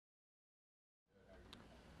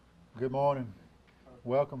Good morning.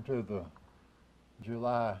 Welcome to the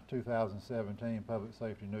July 2017 Public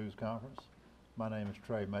Safety News Conference. My name is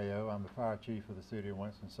Trey Mayo. I'm the Fire Chief of the City of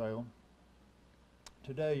Winston-Salem.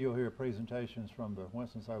 Today you'll hear presentations from the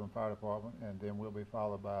Winston-Salem Fire Department, and then we'll be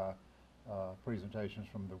followed by presentations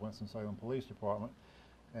from the Winston-Salem Police Department.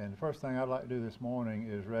 And the first thing I'd like to do this morning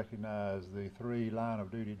is recognize the 3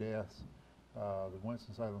 line-of-duty deaths the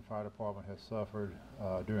Winston-Salem Fire Department has suffered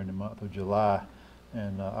during the month of July.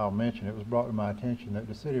 And I'll mention, it was brought to my attention that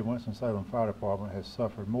the City of Winston-Salem Fire Department has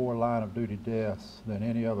suffered more line-of-duty deaths than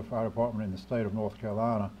any other fire department in the state of North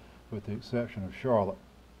Carolina, with the exception of Charlotte.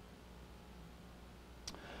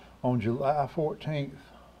 On July 14th,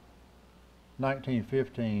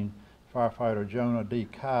 1915, firefighter Jonah D.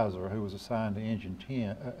 Kaiser, who was assigned to Engine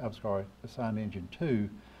 2,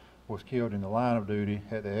 was killed in the line of duty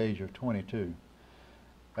at the age of 22.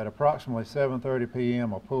 At approximately 7:30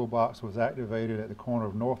 p.m., a pull box was activated at the corner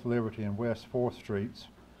of North Liberty and West 4th Streets.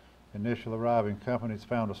 Initial arriving companies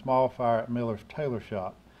found a small fire at Miller's Tailor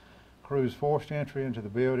Shop. Crews forced entry into the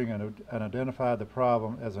building and identified the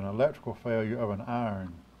problem as an electrical failure of an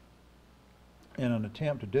iron. In an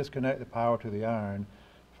attempt to disconnect the power to the iron,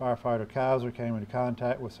 firefighter Kaiser came into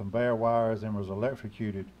contact with some bare wires and was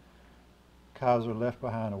electrocuted. Kaiser left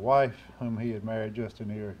behind a wife whom he had married just a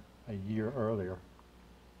year earlier.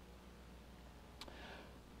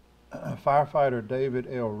 Firefighter David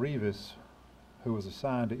L. Rivas, who was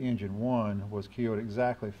assigned to Engine 1, was killed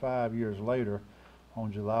exactly 5 years later on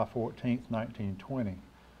July 14, 1920.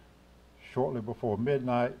 Shortly before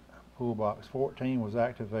midnight, Pool Box 14 was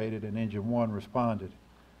activated and Engine 1 responded.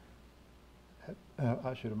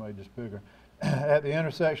 I should have made this bigger. At the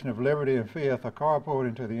intersection of Liberty and 5th, a car pulled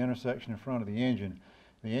into the intersection in front of the engine.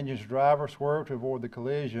 The engine's driver swerved to avoid the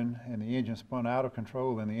collision, and the engine spun out of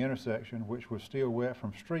control in the intersection, which was still wet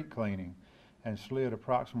from street cleaning, and slid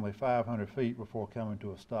approximately 500 feet before coming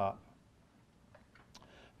to a stop.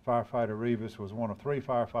 Firefighter Rivas was one of 3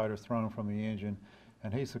 firefighters thrown from the engine,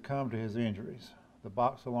 and he succumbed to his injuries. The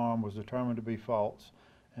box alarm was determined to be false,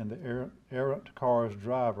 and the errant car's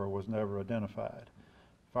driver was never identified.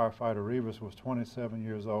 Firefighter Rivas was 27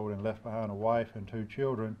 years old and left behind a wife and 2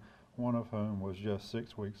 children, one of whom was just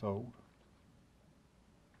 6 weeks old.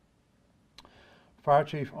 Fire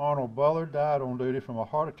Chief Arnold Bullard died on duty from a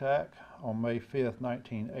heart attack on May 5,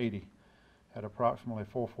 1980. At approximately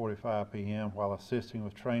 4:45 p.m. while assisting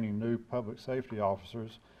with training new public safety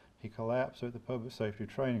officers, he collapsed at the Public Safety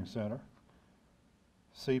Training Center.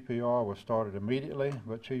 CPR was started immediately,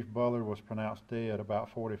 but Chief Bullard was pronounced dead about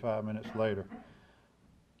 45 minutes later.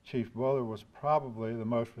 Chief Bullard was probably the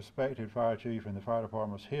most respected fire chief in the fire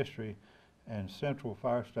department's history, and Central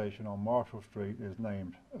Fire Station on Marshall Street is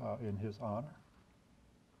named in his honor.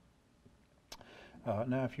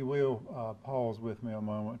 Now, if you will, pause with me a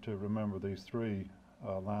moment to remember these 3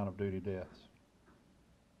 line-of-duty deaths.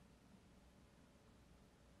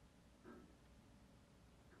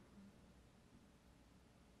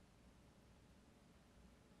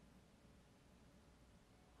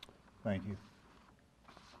 Thank you.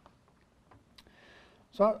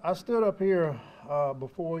 So I stood up here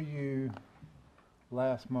before you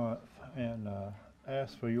last month and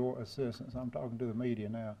asked for your assistance. I'm talking to the media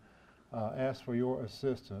now. Asked for your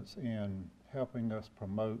assistance in helping us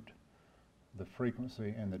promote the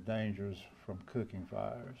frequency and the dangers from cooking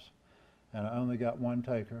fires. And I only got one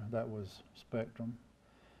taker, that was Spectrum.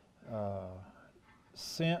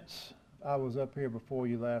 Since I was up here before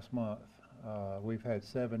you last month, we've had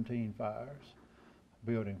 17 fires,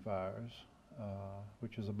 building fires,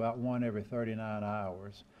 which is about 1 every 39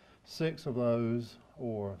 hours. 6 of those,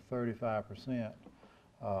 or 35%,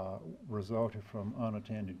 resulted from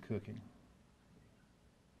unattended cooking.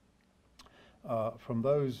 From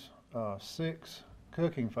those 6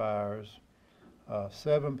 cooking fires,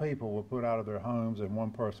 7 people were put out of their homes and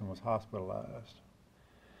 1 person was hospitalized.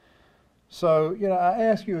 So, I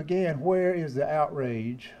ask you again, where is the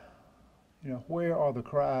outrage? Where are the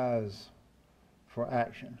cries for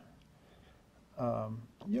action?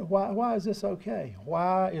 Why is this okay?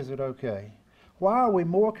 Why is it okay? Why are we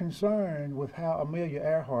more concerned with how Amelia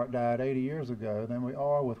Earhart died 80 years ago than we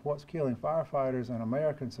are with what's killing firefighters and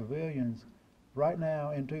American civilians right now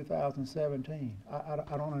in 2017?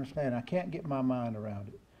 I don't understand. I can't get my mind around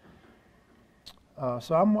it.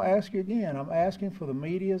 So I'm going to ask you again. I'm asking for the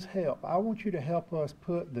media's help. I want you to help us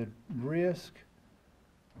put the risk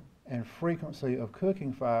and frequency of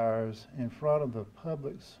cooking fires in front of the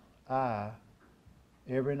public's eye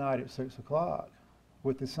every night at 6 o'clock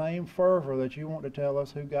with the same fervor that you want to tell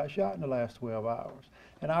us who got shot in the last 12 hours.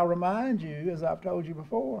 And I'll remind you, as I've told you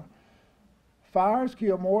before, Fires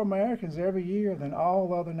kill more Americans every year than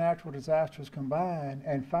all other natural disasters combined,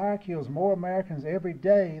 and fire kills more Americans every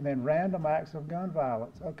day than random acts of gun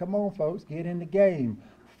violence. Oh, come on, folks, get in the game.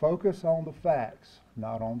 Focus on the facts,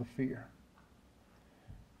 not on the fear.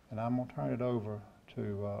 And I'm going to turn it over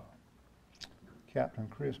to Captain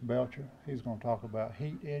Chris Belcher. He's going to talk about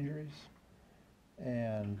heat injuries.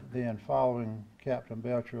 And then following Captain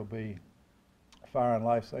Belcher will be fire and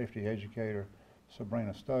life safety educator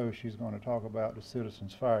Sabrina Stowe. She's going to talk about the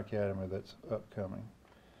Citizens Fire Academy that's upcoming.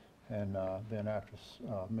 And then after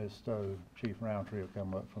Ms. Stowe, Chief Roundtree will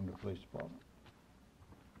come up from the police department.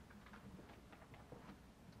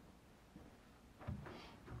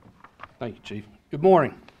 Thank you, Chief. Good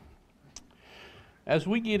morning. As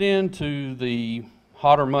we get into the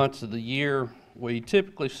hotter months of the year, we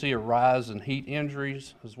typically see a rise in heat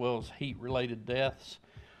injuries as well as heat-related deaths.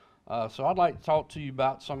 So I'd like to talk to you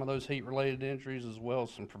about some of those heat-related injuries as well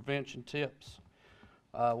as some prevention tips.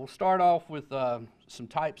 We'll start off with some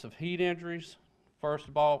types of heat injuries. First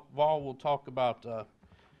of all, we'll talk about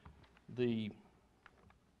the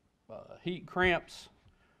heat cramps.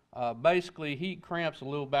 Basically, heat cramps, a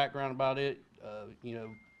little background about it,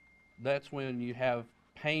 that's when you have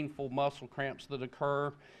painful muscle cramps that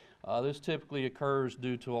occur. This typically occurs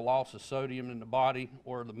due to a loss of sodium in the body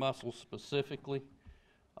or the muscles specifically.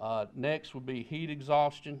 Next would be heat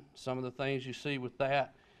exhaustion. Some of the things you see with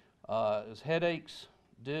that is headaches,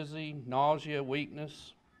 dizzy, nausea,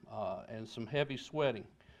 weakness, and some heavy sweating.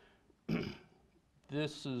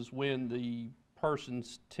 This is when the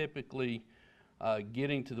person's typically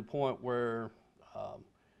getting to the point where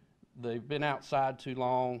they've been outside too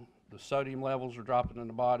long, the sodium levels are dropping in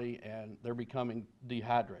the body, and they're becoming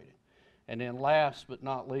dehydrated. And then last but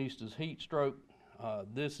not least is heat stroke.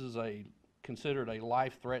 This is considered a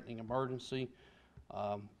life-threatening emergency.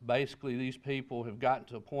 Basically, these people have gotten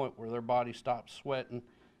to a point where their body stops sweating,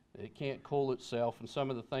 it can't cool itself, and some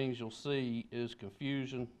of the things you'll see is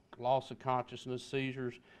confusion, loss of consciousness,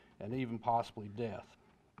 seizures, and even possibly death.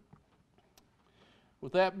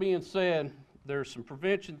 With that being said, there's some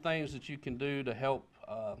prevention things that you can do to help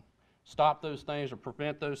stop those things or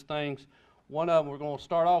prevent those things. One of them we're going to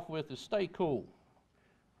start off with is stay cool.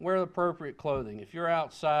 Wear the appropriate clothing. If you're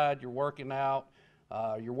outside, you're working out,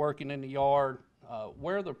 you're working in the yard,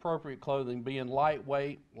 wear the appropriate clothing, being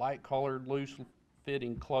lightweight, light-colored,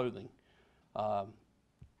 loose-fitting clothing.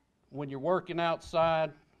 When you're working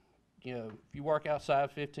outside, if you work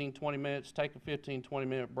outside 15, 20 minutes, take a 15,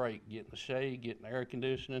 20-minute break. Get in the shade, get in the air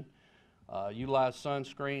conditioning, utilize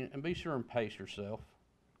sunscreen, and be sure and pace yourself.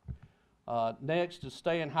 Next is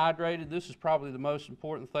staying hydrated. This is probably the most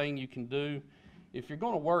important thing you can do. If you're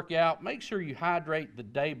going to work out, make sure you hydrate the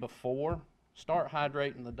day before. Start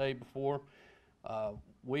hydrating the day before.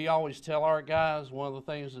 We always tell our guys, one of the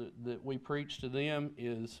things that we preach to them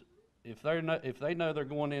is if they know they're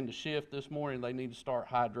going into shift this morning, they need to start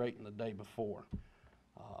hydrating the day before.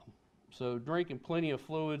 So drinking plenty of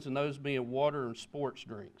fluids, and those being water and sports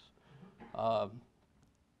drinks.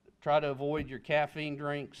 Try to avoid your caffeine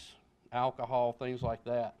drinks, alcohol, things like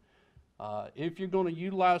that. If you're going to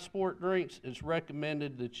utilize sport drinks, it's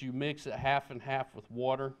recommended that you mix it half and half with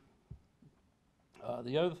water.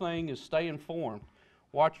 The other thing is stay informed.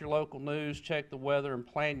 Watch your local news, check the weather, and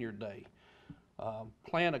plan your day.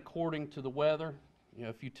 Plan according to the weather.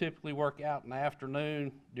 If you typically work out in the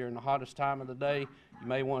afternoon during the hottest time of the day, you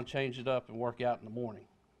may want to change it up and work out in the morning.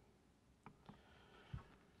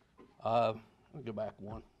 Let me go back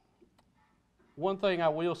one. One thing I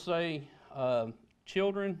will say,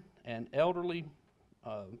 children and elderly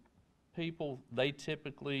people, they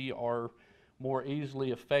typically are more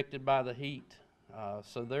easily affected by the heat,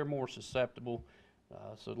 so they're more susceptible.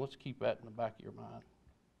 So let's keep that in the back of your mind.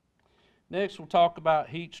 Next, we'll talk about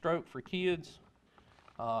heat stroke for kids.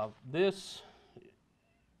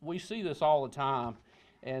 We see this all the time,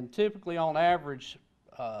 and typically on average,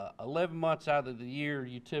 11 months out of the year,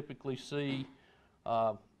 you typically see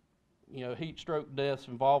heat stroke deaths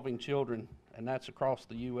involving children, and that's across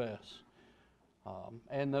the U.S.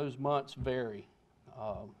 And those months vary.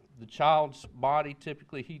 The child's body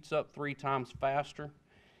typically heats up 3 times faster,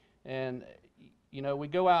 and we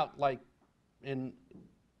go out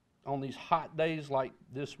on these hot days like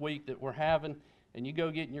this week that we're having, and you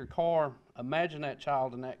go get in your car. Imagine that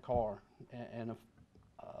child in that car and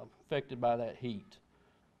affected by that heat.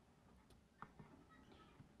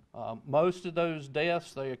 Most of those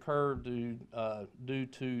deaths, they occur due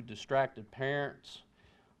to distracted parents.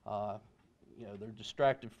 They're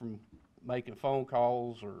distracted from making phone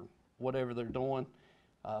calls or whatever they're doing.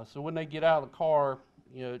 So when they get out of the car,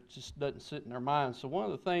 it just doesn't sit in their mind. So one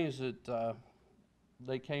of the things that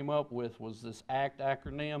they came up with was this ACT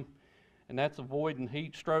acronym, and that's avoiding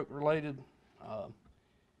heat stroke related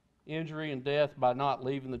injury and death by not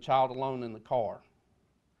leaving the child alone in the car.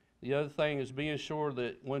 The other thing is being sure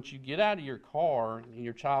that once you get out of your car and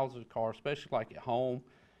your child's in the car, especially like at home,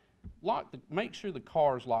 make sure the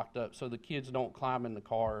car is locked up so the kids don't climb in the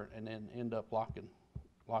car and then end up locking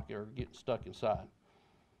or getting stuck inside.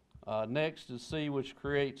 Next is C, which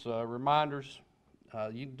creates reminders.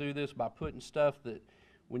 You can do this by putting stuff that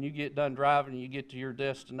when you get done driving and you get to your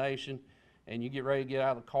destination and you get ready to get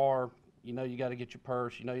out of the car, you know you got to get your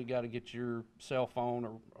purse, you know you got to get your cell phone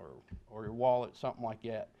or your wallet, something like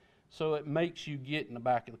that. So it makes you get in the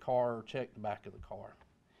back of the car or check the back of the car.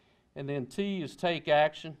 And then T is take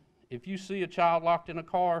action. If you see a child locked in a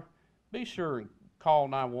car, be sure and call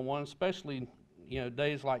 911, especially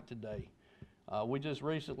days like today. We just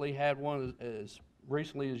recently had one as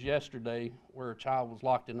recently as yesterday where a child was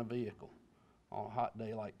locked in a vehicle on a hot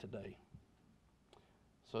day like today.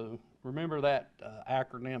 So remember that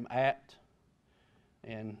acronym ACT.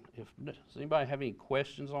 And does anybody have any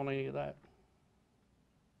questions on any of that?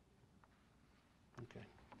 Okay,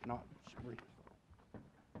 not Sheree.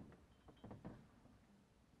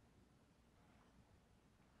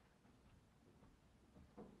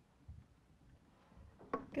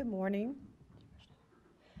 Good morning.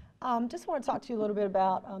 Just want to talk to you a little bit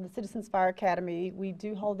about the Citizens Fire Academy. We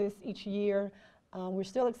do hold this each year. We're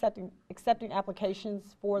still accepting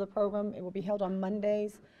applications for the program. It will be held on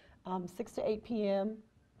Mondays, 6 to 8 p.m.,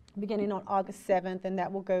 beginning on August 7th, and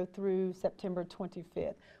that will go through September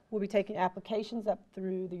 25th. We'll be taking applications up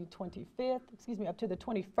through the 25th, up to the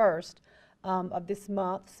 21st of this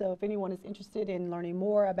month. So if anyone is interested in learning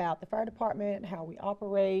more about the fire department, how we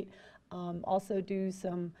operate, also do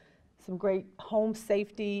some great home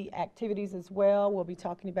safety activities as well. We'll be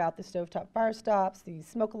talking about the stovetop fire stops, the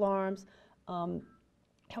smoke alarms,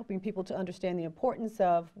 helping people to understand the importance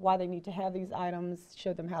of why they need to have these items,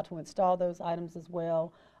 show them how to install those items as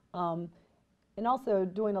well, and also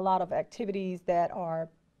doing a lot of activities that are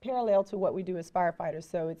parallel to what we do as firefighters.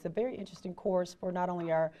 So it's a very interesting course for not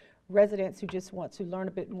only our residents who just want to learn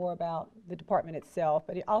a bit more about the department itself,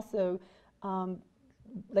 but it also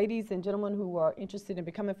ladies and gentlemen who are interested in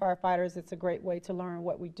becoming firefighters, it's a great way to learn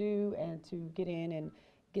what we do and to get in and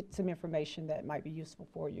get some information that might be useful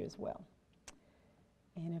for you as well.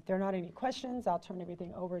 And if there are not any questions, I'll turn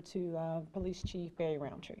everything over to Police Chief Barry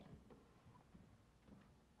Roundtree.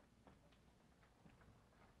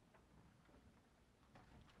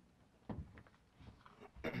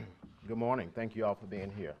 Good morning. Thank you all for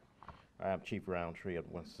being here. I'm Chief Roundtree of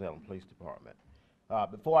the Winston-Salem Police Department.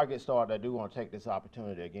 Before I get started, I do want to take this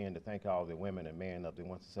opportunity again to thank all the women and men of the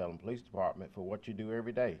Winston-Salem Police Department for what you do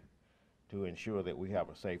every day to ensure that we have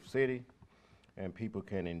a safe city and people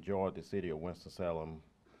can enjoy the city of Winston-Salem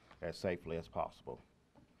as safely as possible.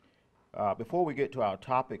 Before we get to our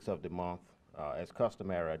topics of the month, as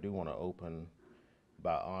customary, I do want to open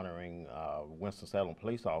by honoring Winston-Salem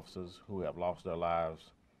police officers who have lost their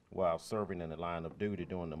lives while serving in the line of duty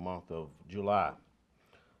during the month of July.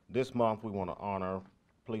 This month, we want to honor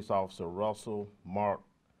Police Officer Russell Mark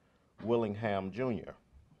Willingham, Jr.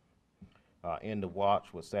 End of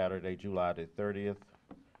watch was Saturday, July the 30th,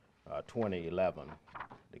 2011.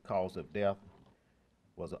 The cause of death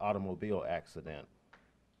was an automobile accident.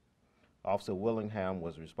 Officer Willingham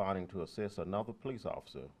was responding to assist another police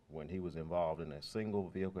officer when he was involved in a single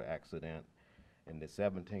vehicle accident in the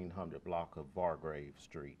 1700 block of Vargrave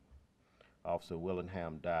Street. Officer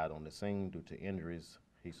Willingham died on the scene due to injuries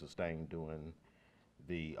he sustained during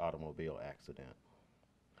the automobile accident.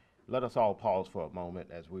 Let us all pause for a moment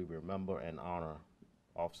as we remember and honor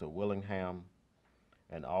Officer Willingham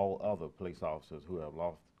and all other police officers who have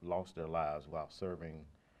lost their lives while serving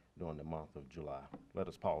during the month of July. Let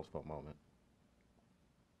us pause for a moment.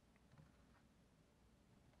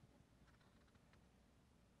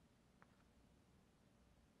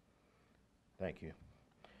 Thank you.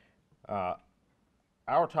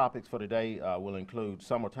 Our topics for today will include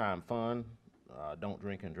summertime fun, don't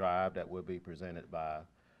drink and drive, that will be presented by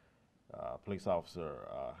Police Officer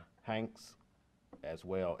Hanks as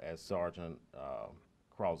well as Sergeant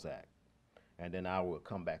Krausak. And then I will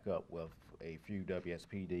come back up with a few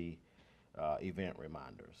WSPD event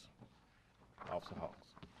reminders. Officer Hawks.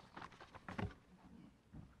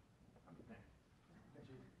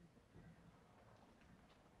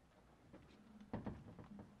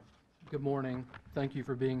 Good morning. Thank you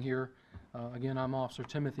for being here. Again, I'm Officer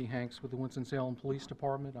Timothy Hanks with the Winston-Salem Police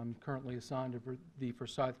Department. I'm currently assigned to the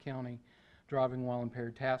Forsyth County Driving While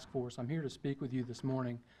Impaired Task Force. I'm here to speak with you this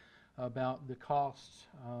morning about the costs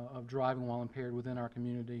of driving while impaired within our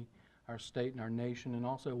community, our state and our nation, and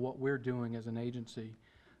also what we're doing as an agency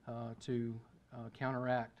to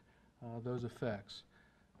counteract those effects.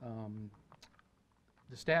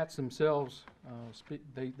 The stats themselves,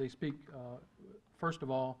 they speak, first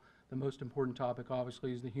of all, the most important topic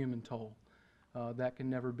obviously is the human toll. That can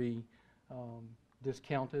never be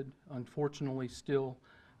discounted. Unfortunately, still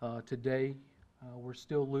today, we're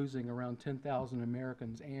still losing around 10,000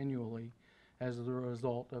 Americans annually as a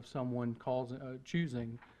result of someone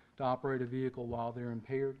choosing to operate a vehicle while they're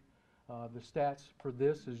impaired. The stats for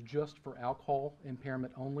this is just for alcohol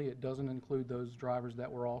impairment only. It doesn't include those drivers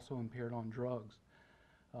that were also impaired on drugs.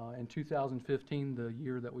 In 2015, the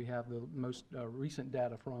year that we have the most recent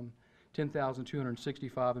data from,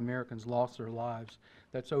 10,265 Americans lost their lives.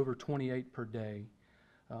 That's over 28 per day.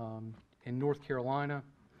 In North Carolina,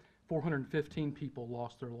 415 people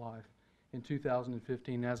lost their life in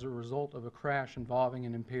 2015 as a result of a crash involving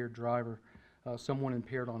an impaired driver, someone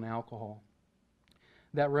impaired on alcohol.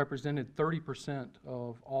 That represented 30%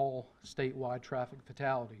 of all statewide traffic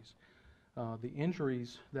fatalities. The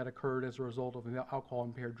injuries that occurred as a result of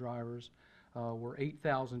alcohol-impaired drivers were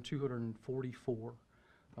 8,244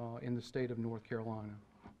 in the state of North Carolina.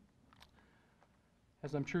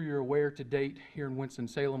 As I'm sure you're aware, to date here in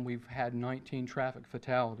Winston-Salem, we've had 19 traffic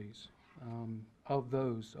fatalities. Of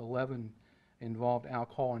those, 11 involved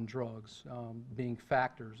alcohol and drugs being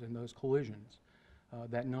factors in those collisions.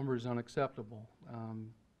 That number is unacceptable,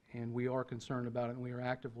 and we are concerned about it, and we are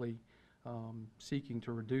actively seeking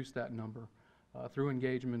to reduce that number through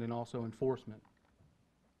engagement and also enforcement.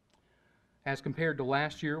 As compared to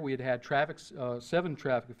last year, we had 7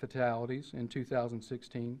 traffic fatalities in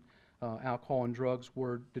 2016. Alcohol and drugs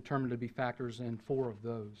were determined to be factors in 4 of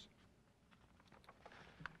those.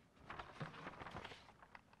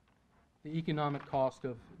 The economic cost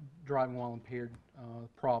of driving while impaired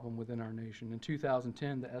problem within our nation. In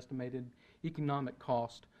 2010, the estimated economic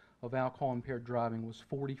cost of alcohol-impaired driving was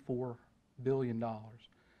 $44 billion.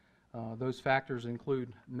 Those factors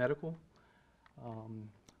include medical,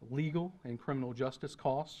 legal and criminal justice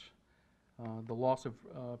costs, the loss of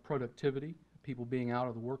productivity, people being out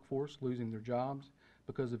of the workforce, losing their jobs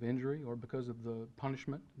because of injury or because of the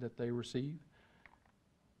punishment that they receive.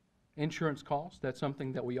 Insurance costs, that's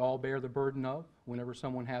something that we all bear the burden of whenever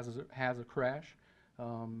someone has a crash.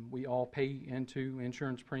 We all pay into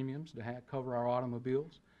insurance premiums to cover our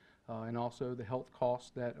automobiles, and also the health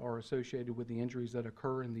costs that are associated with the injuries that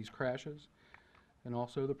occur in these crashes, and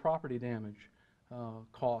also the property damage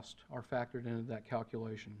costs are factored into that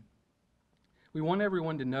calculation. We want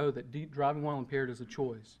everyone to know that driving while impaired is a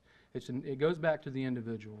choice. It goes back to the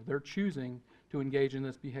individual. They're choosing to engage in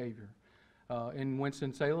this behavior. In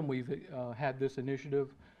Winston-Salem, we've had this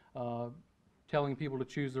initiative telling people to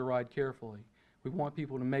choose their ride carefully. We want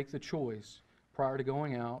people to make the choice prior to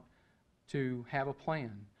going out to have a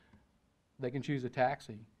plan. They can choose a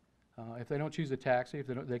taxi. If they don't choose a taxi,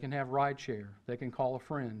 they can have ride share. They can call a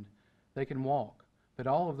friend. They can walk. But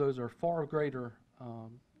all of those are far greater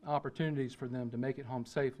opportunities for them to make it home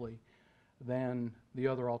safely than the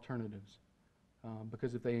other alternatives.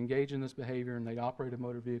 Because if they engage in this behavior and they operate a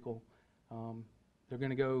motor vehicle, they're going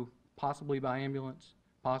to go possibly by ambulance,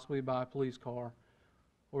 possibly by a police car,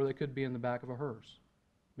 or they could be in the back of a hearse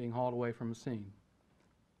being hauled away from a scene.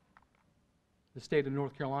 The state of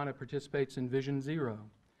North Carolina participates in Vision Zero.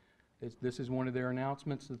 This is one of their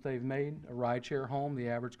announcements that they've made. A ride-share home, the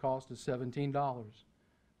average cost is $17.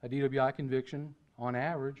 A DWI conviction, on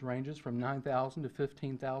average, ranges from $9,000 to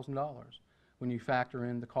 $15,000 when you factor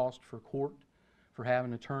in the cost for court, for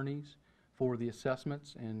having attorneys, for the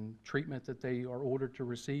assessments and treatment that they are ordered to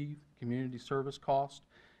receive, community service cost,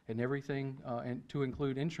 and everything, and to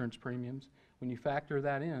include insurance premiums. When you factor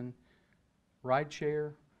that in, ride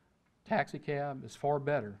share, taxi cab is far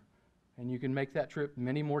better, and you can make that trip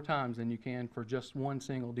many more times than you can for just one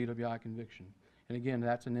single DWI conviction. And again,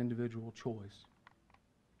 that's an individual choice.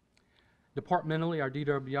 Departmentally, our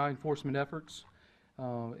DWI enforcement efforts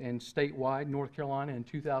and statewide, North Carolina in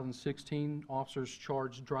 2016, officers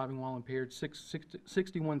charged driving while impaired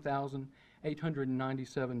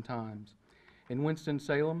 61,897 times. In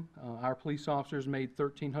Winston-Salem, our police officers made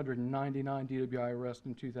 1,399 DWI arrests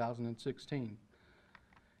in 2016.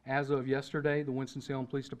 As of yesterday, the Winston-Salem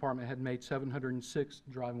Police Department had made 706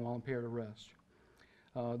 driving while impaired arrests.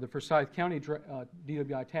 The Forsyth County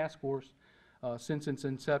DWI Task Force, since its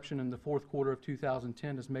inception in the fourth quarter of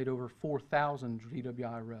 2010, has made over 4,000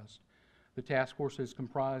 DWI arrests. The task force is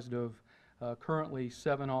comprised of currently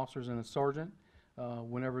 7 officers and a sergeant.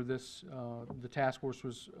 Whenever the task force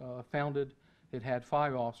was founded, it had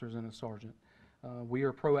 5 officers and a sergeant. We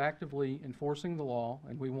are proactively enforcing the law,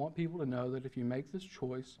 and we want people to know that if you make this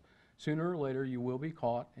choice Sooner or later, you will be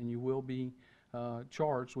caught and you will be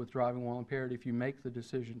charged with driving while impaired if you make the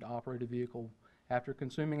decision to operate a vehicle after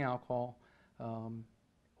consuming alcohol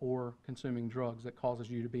or consuming drugs that causes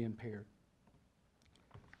you to be impaired.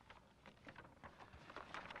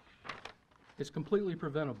 It's completely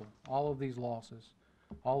preventable, all of these losses,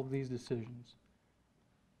 all of these decisions.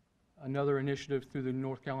 Another initiative through the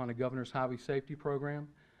North Carolina Governor's Highway Safety Program,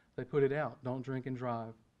 they put it out, don't drink and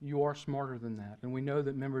drive. You are smarter than that, and we know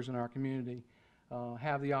that members in our community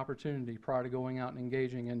have the opportunity prior to going out and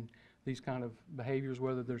engaging in these kind of behaviors,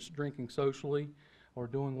 whether they're drinking socially or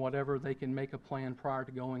doing whatever, they can make a plan prior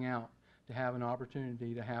to going out to have an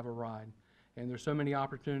opportunity to have a ride. And there's so many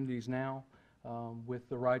opportunities now with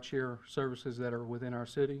the rideshare services that are within our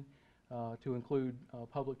city to include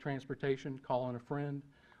public transportation, calling a friend,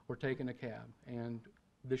 or taking a cab. And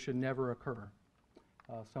this should never occur,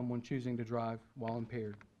 someone choosing to drive while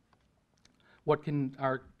impaired. What can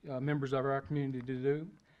our members of our community do?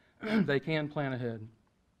 They can plan ahead.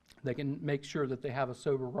 They can make sure that they have a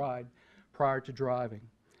sober ride prior to driving.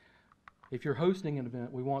 If you're hosting an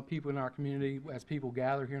event, we want people in our community, as people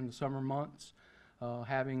gather here in the summer months,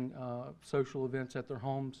 having social events at their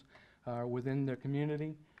homes within their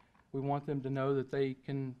community, we want them to know that they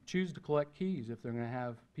can choose to collect keys if they're going to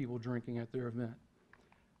have people drinking at their event.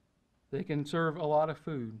 They can serve a lot of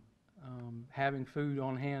food. Having food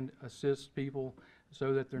on hand assists people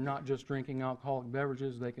so that they're not just drinking alcoholic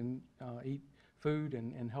beverages. They can eat food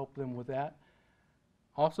and help them with that.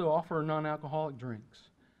 Also offer non-alcoholic drinks.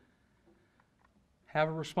 Have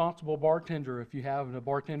a responsible bartender if you have a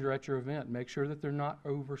bartender at your event. Make sure that they're not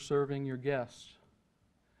over-serving your guests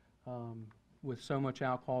with so much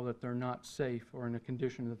alcohol that they're not safe or in a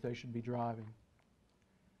condition that they should be driving.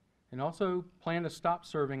 And also plan to stop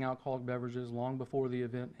serving alcoholic beverages long before the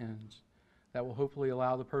event ends. That will hopefully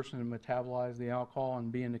allow the person to metabolize the alcohol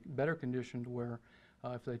and be in a better condition to where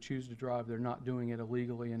if they choose to drive, they're not doing it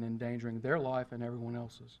illegally and endangering their life and everyone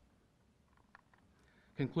else's.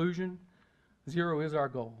 Conclusion, 0 is our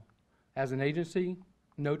goal. As an agency,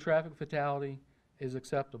 no traffic fatality is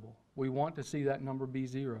acceptable. We want to see that number be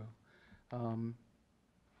 0.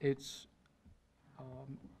 It's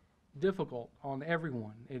difficult on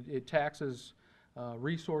everyone. It taxes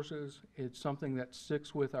resources. It's something that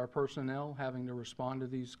sticks with our personnel having to respond to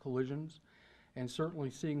these collisions, and certainly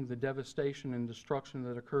seeing the devastation and destruction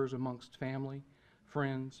that occurs amongst family,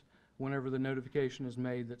 friends, whenever the notification is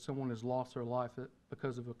made that someone has lost their life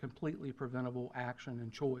because of a completely preventable action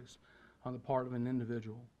and choice on the part of an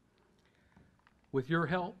individual. With your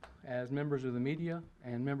help as members of the media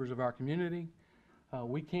and members of our community,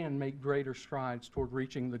 we can make greater strides toward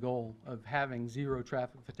reaching the goal of having 0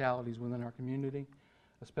 traffic fatalities within our community,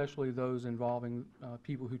 especially those involving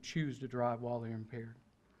people who choose to drive while they're impaired.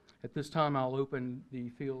 At this time, I'll open the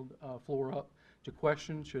field floor up to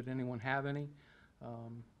questions, should anyone have any.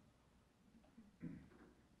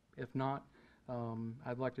 If not,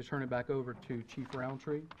 I'd like to turn it back over to Chief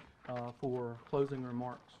Roundtree for closing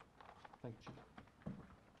remarks. Thank you, Chief.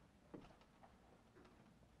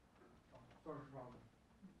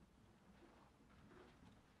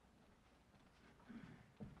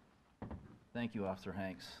 Thank you, Officer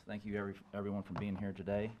Hanks. Thank you, everyone, for being here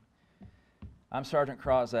today. I'm Sergeant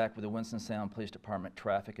Krozak with the Winston-Salem Police Department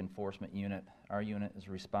Traffic Enforcement Unit. Our unit is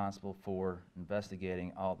responsible for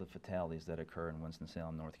investigating all the fatalities that occur in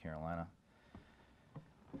Winston-Salem, North Carolina.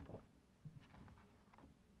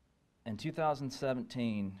 In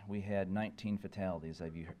 2017, we had 19 fatalities,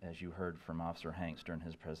 as you heard from Officer Hanks during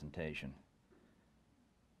his presentation.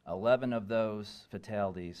 11 of those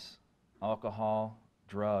fatalities, alcohol,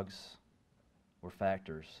 drugs, were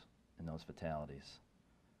factors in those fatalities.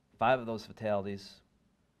 5 of those fatalities,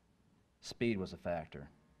 speed was a factor.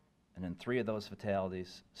 And in 3 of those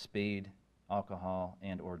fatalities, speed, alcohol,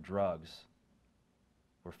 and or drugs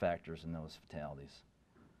were factors in those fatalities.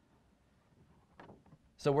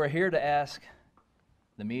 So we're here to ask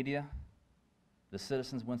the media, the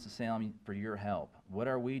citizens of Winston-Salem, for your help. What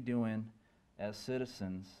are we doing as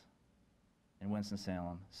citizens in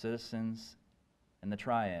Winston-Salem, citizens in the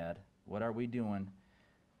Triad? What are we doing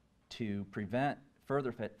to prevent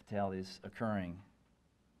further fatalities occurring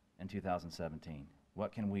in 2017?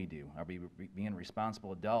 What can we do? Are we being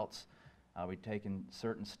responsible adults? Are we taking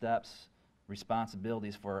certain steps,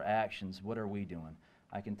 responsibilities for our actions? What are we doing?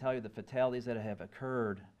 I can tell you the fatalities that have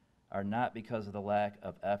occurred are not because of the lack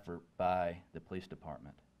of effort by the police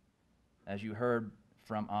department. As you heard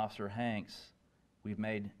from Officer Hanks, we've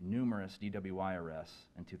made numerous DWI arrests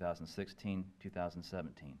in 2016,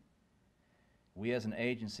 2017. We as an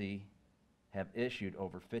agency have issued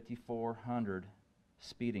over 5,400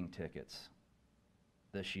 speeding tickets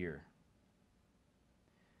this year.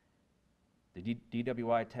 The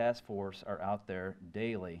DWI task force are out there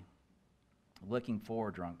daily looking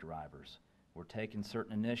for drunk drivers. We're taking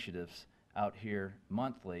certain initiatives out here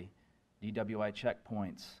monthly, DWI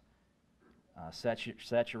checkpoints,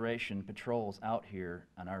 saturation patrols out here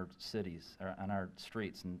on our cities, or on our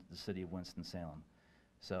streets in the city of Winston-Salem.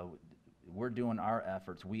 So we're doing our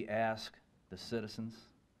efforts. We ask the citizens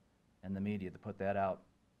and the media to put that out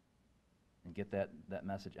and get that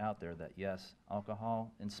message out there that yes,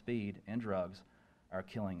 alcohol and speed and drugs are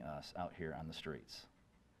killing us out here on the streets.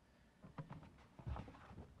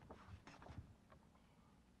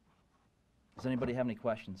 Does anybody have any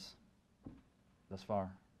questions thus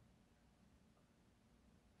far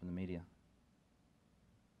from the media?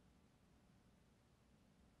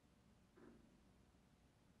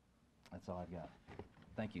 That's all I've got.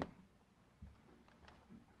 Thank you.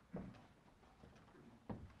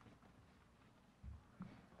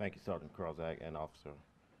 Thank you, Sergeant Krozak and Officer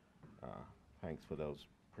Hanks for those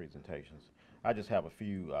presentations. I just have a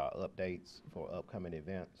few updates for upcoming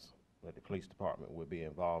events that the police department will be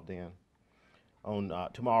involved in. On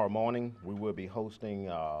tomorrow morning, we will be hosting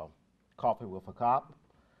Coffee with a Cop.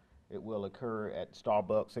 It will occur at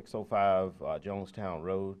Starbucks, 605 Jonestown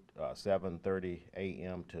Road, 7:30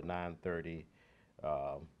 a.m. to 9:30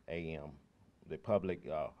 a.m. The public,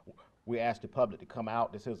 we ask the public to come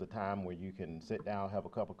out. This is a time where you can sit down, have a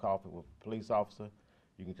cup of coffee with a police officer.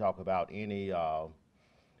 You can talk about anything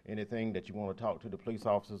that you want to talk to the police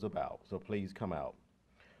officers about, so please come out.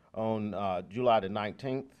 On July the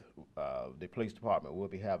 19th, the police department will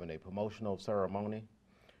be having a promotional ceremony.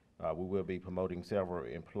 We will be promoting several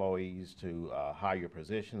employees to higher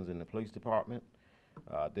positions in the police department.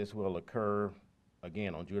 This will occur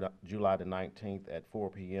again on July the 19th at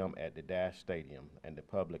 4 p.m. at the Dash Stadium, and the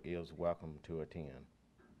public is welcome to attend.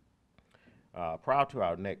 Prior to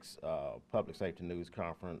our next Public Safety News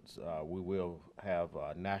Conference, we will have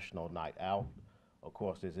a National Night Out. Of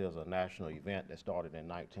course, this is a national event that started in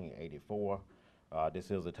 1984.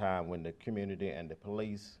 This is a time when the community and the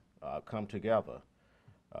police come together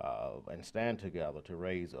and stand together to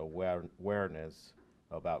raise awareness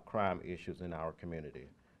about crime issues in our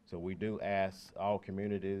community. So we do ask all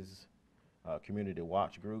communities, community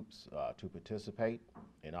watch groups to participate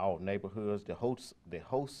in all neighborhoods. The host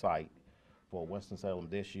site for Winston-Salem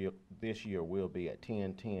this year will be at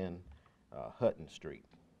 1010 Hutton Street.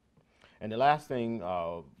 And the last thing,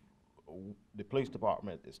 the police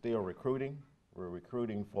department is still recruiting. We're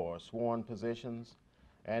recruiting for sworn positions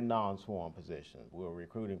and non-sworn positions. We're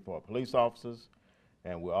recruiting for police officers,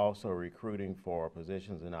 and we're also recruiting for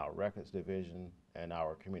positions in our records division and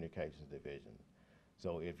our communications division.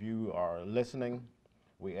 So if you are listening,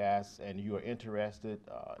 we ask, and you are interested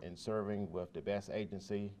in serving with the best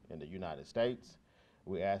agency in the United States,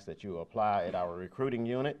 we ask that you apply at our recruiting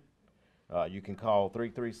unit. You can call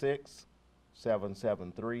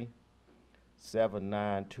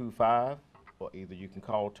 336-773-7925, or either you can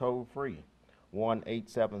call toll-free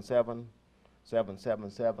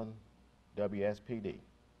 1-877-777-WSPD.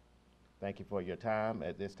 Thank you for your time.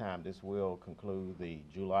 At this time, this will conclude the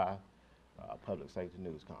July Public Safety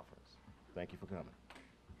News Conference. Thank you for coming.